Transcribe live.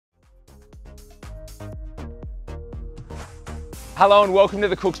Hello and welcome to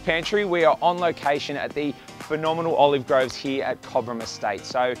the Cook's Pantry. We are on location at the phenomenal olive groves here at Cobram Estate.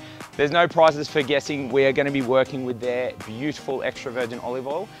 So there's no prizes for guessing. We are going to be working with their beautiful extra virgin olive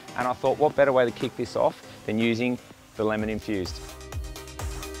oil. And I thought, what better way to kick this off than using the lemon infused.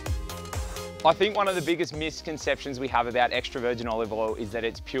 I think one of the biggest misconceptions we have about extra virgin olive oil is that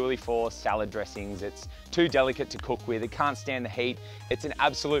it's purely for salad dressings. It's too delicate to cook with, it can't stand the heat. It's an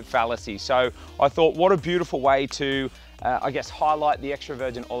absolute fallacy. So I thought, what a beautiful way to, I guess, highlight the extra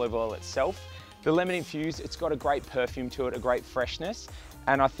virgin olive oil itself. The lemon infused, it's got a great perfume to it, a great freshness.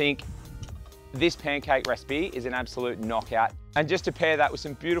 And I think this pancake recipe is an absolute knockout. And just to pair that with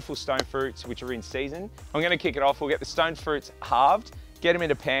some beautiful stone fruits, which are in season, I'm gonna kick it off. We'll get the stone fruits halved, get them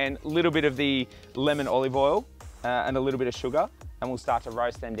in a pan, a little bit of the lemon olive oil and a little bit of sugar, and we'll start to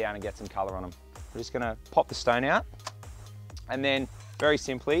roast them down and get some color on them. We're just gonna pop the stone out, and then very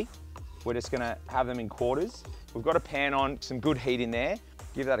simply, we're just gonna have them in quarters. We've got a pan on, some good heat in there.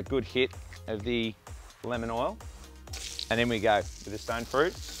 Give that a good hit of the lemon oil, and then we go with the stone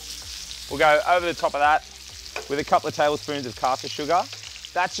fruit. We'll go over the top of that with a couple of tablespoons of caster sugar.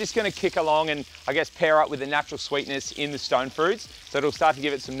 That's just gonna kick along and I guess pair up with the natural sweetness in the stone fruits. So it'll start to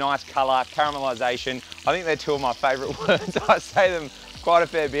give it some nice color, caramelization. I think they're two of my favorite words. I say them quite a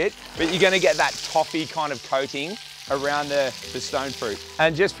fair bit, but you're gonna get that toffee kind of coating around the stone fruit.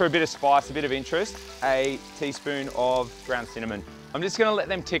 And just for a bit of spice, a bit of interest, a teaspoon of ground cinnamon. I'm just gonna let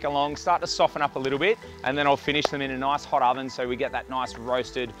them tick along, start to soften up a little bit, and then I'll finish them in a nice hot oven so we get that nice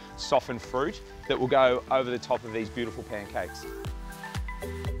roasted, softened fruit that will go over the top of these beautiful pancakes.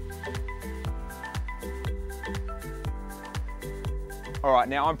 All right,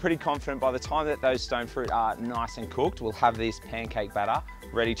 now I'm pretty confident by the time that those stone fruit are nice and cooked, we'll have this pancake batter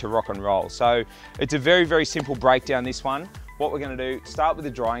ready to rock and roll. So it's a very, very simple breakdown, this one. What we're gonna do, start with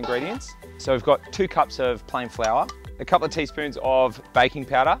the dry ingredients. So we've got 2 cups of plain flour, a couple of teaspoons of baking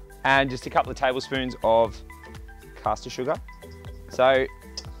powder, and just a couple of tablespoons of caster sugar. So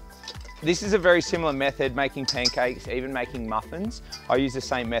this is a very similar method making pancakes, even making muffins. I use the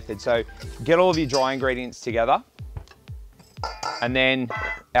same method. So get all of your dry ingredients together, and then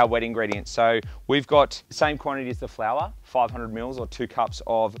our wet ingredients. So we've got the same quantity as the flour, 500 mils or 2 cups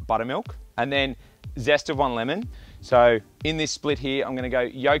of buttermilk, and then zest of 1 lemon. So in this split here, I'm gonna go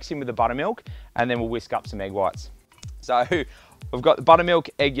yolks in with the buttermilk, and then we'll whisk up some egg whites. So we've got the buttermilk,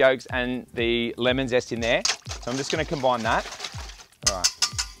 egg yolks, and the lemon zest in there. So I'm just gonna combine that. All right,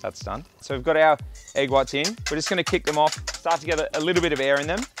 that's done. So we've got our egg whites in. We're just gonna kick them off, start to get a little bit of air in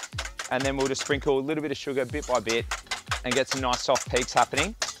them, and then we'll just sprinkle a little bit of sugar bit by bit and get some nice soft peaks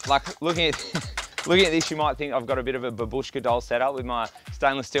happening. Like looking at this, you might think I've got a bit of a babushka doll setup with my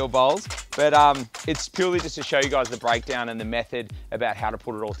stainless steel bowls, but it's purely just to show you guys the breakdown and the method about how to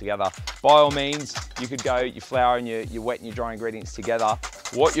put it all together. By all means, you could go your flour and your wet and your dry ingredients together.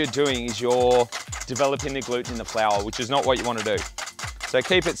 What you're doing is you're developing the gluten in the flour, which is not what you want to do. So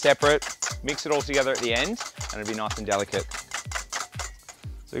keep it separate, mix it all together at the end, and it'll be nice and delicate.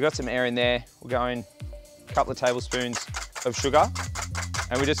 So we've got some air in there. We'll go in a couple of tablespoons of sugar,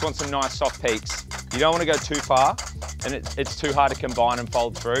 and we just want some nice soft peaks. You don't want to go too far, and it's too hard to combine and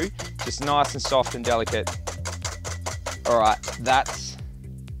fold through. Just nice and soft and delicate. All right, that's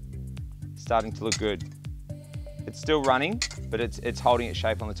starting to look good. It's still running, but it's holding its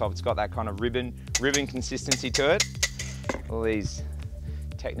shape on the top. It's got that kind of ribbon consistency to it. All these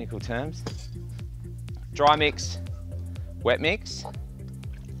technical terms. Dry mix, wet mix.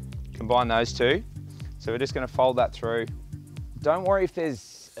 Combine those two. So we're just gonna fold that through. Don't worry if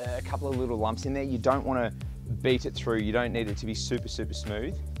there's a couple of little lumps in there. You don't wanna beat it through. You don't need it to be super, super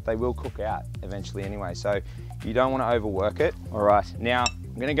smooth. They will cook out eventually anyway, so you don't wanna overwork it. All right, now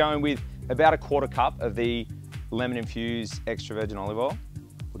I'm gonna go in with about a 1/4 cup of the lemon infused extra virgin olive oil.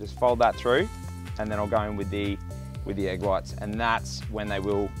 We'll just fold that through, and then I'll go in with the egg whites, and that's when they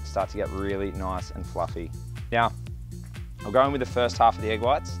will start to get really nice and fluffy. Now, I'll go in with the first half of the egg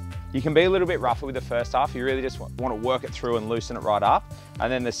whites. You can be a little bit rougher with the first half. You really just want to work it through and loosen it right up.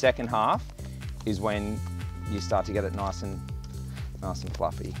 And then the second half is when you start to get it nice and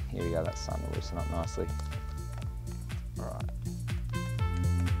fluffy. Here we go, that's starting to loosen up nicely. All right.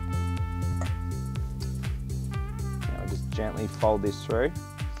 Now I'll just gently fold this through.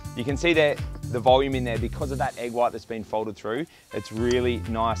 You can see that the volume in there, because of that egg white that's been folded through, it's really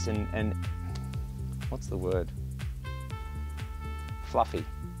nice and what's the word? Fluffy.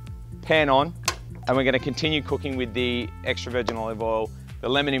 Pan on, and we're going to continue cooking with the extra virgin olive oil, the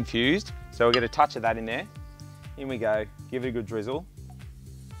lemon infused. So we'll get a touch of that in there. In we go, give it a good drizzle.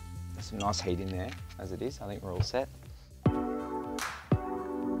 There's some nice heat in there as it is. I think we're all set.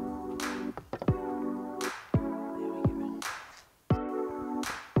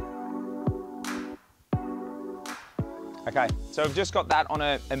 Okay, so I've just got that on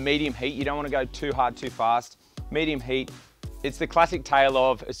a medium heat. You don't want to go too hard, too fast. Medium heat, it's the classic tale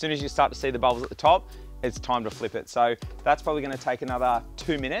of as soon as you start to see the bubbles at the top, it's time to flip it. So that's probably going to take another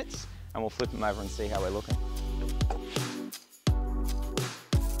 2 minutes and we'll flip them over and see how we're looking.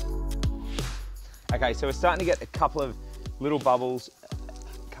 Okay, so we're starting to get a couple of little bubbles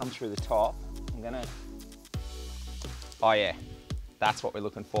come through the top. I'm gonna, oh yeah, that's what we're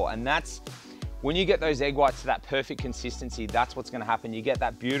looking for. And that's, when you get those egg whites to that perfect consistency, that's what's gonna happen. You get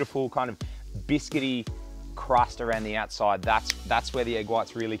that beautiful kind of biscuity crust around the outside. That's where the egg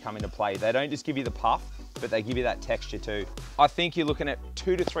whites really come into play. They don't just give you the puff, but they give you that texture too. I think you're looking at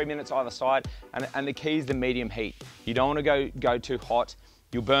 2 to 3 minutes either side, and the key is the medium heat. You don't wanna go too hot.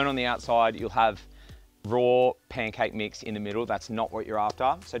 You'll burn on the outside, you'll have raw pancake mix in the middle. That's not what you're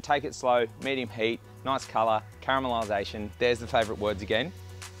after. So take it slow, medium heat, nice color, caramelization. There's the favorite words again,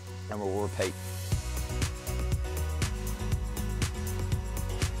 and we'll repeat.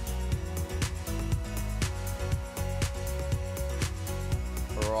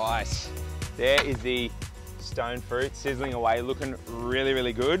 Right, there is the stone fruit sizzling away, looking really,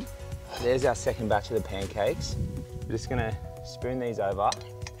 really good. There's our second batch of the pancakes. We're just gonna spoon these over.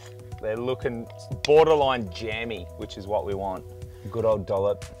 They're looking borderline jammy, which is what we want. Good old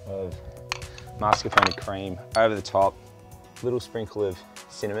dollop of mascarpone cream over the top. Little sprinkle of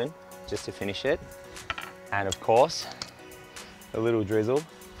cinnamon just to finish it. And of course, a little drizzle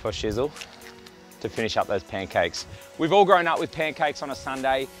for shizzle to finish up those pancakes. We've all grown up with pancakes on a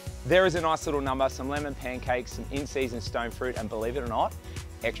Sunday. There is a nice little number, some lemon pancakes, some in-season stone fruit, and believe it or not,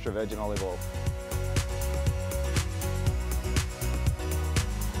 extra virgin olive oil.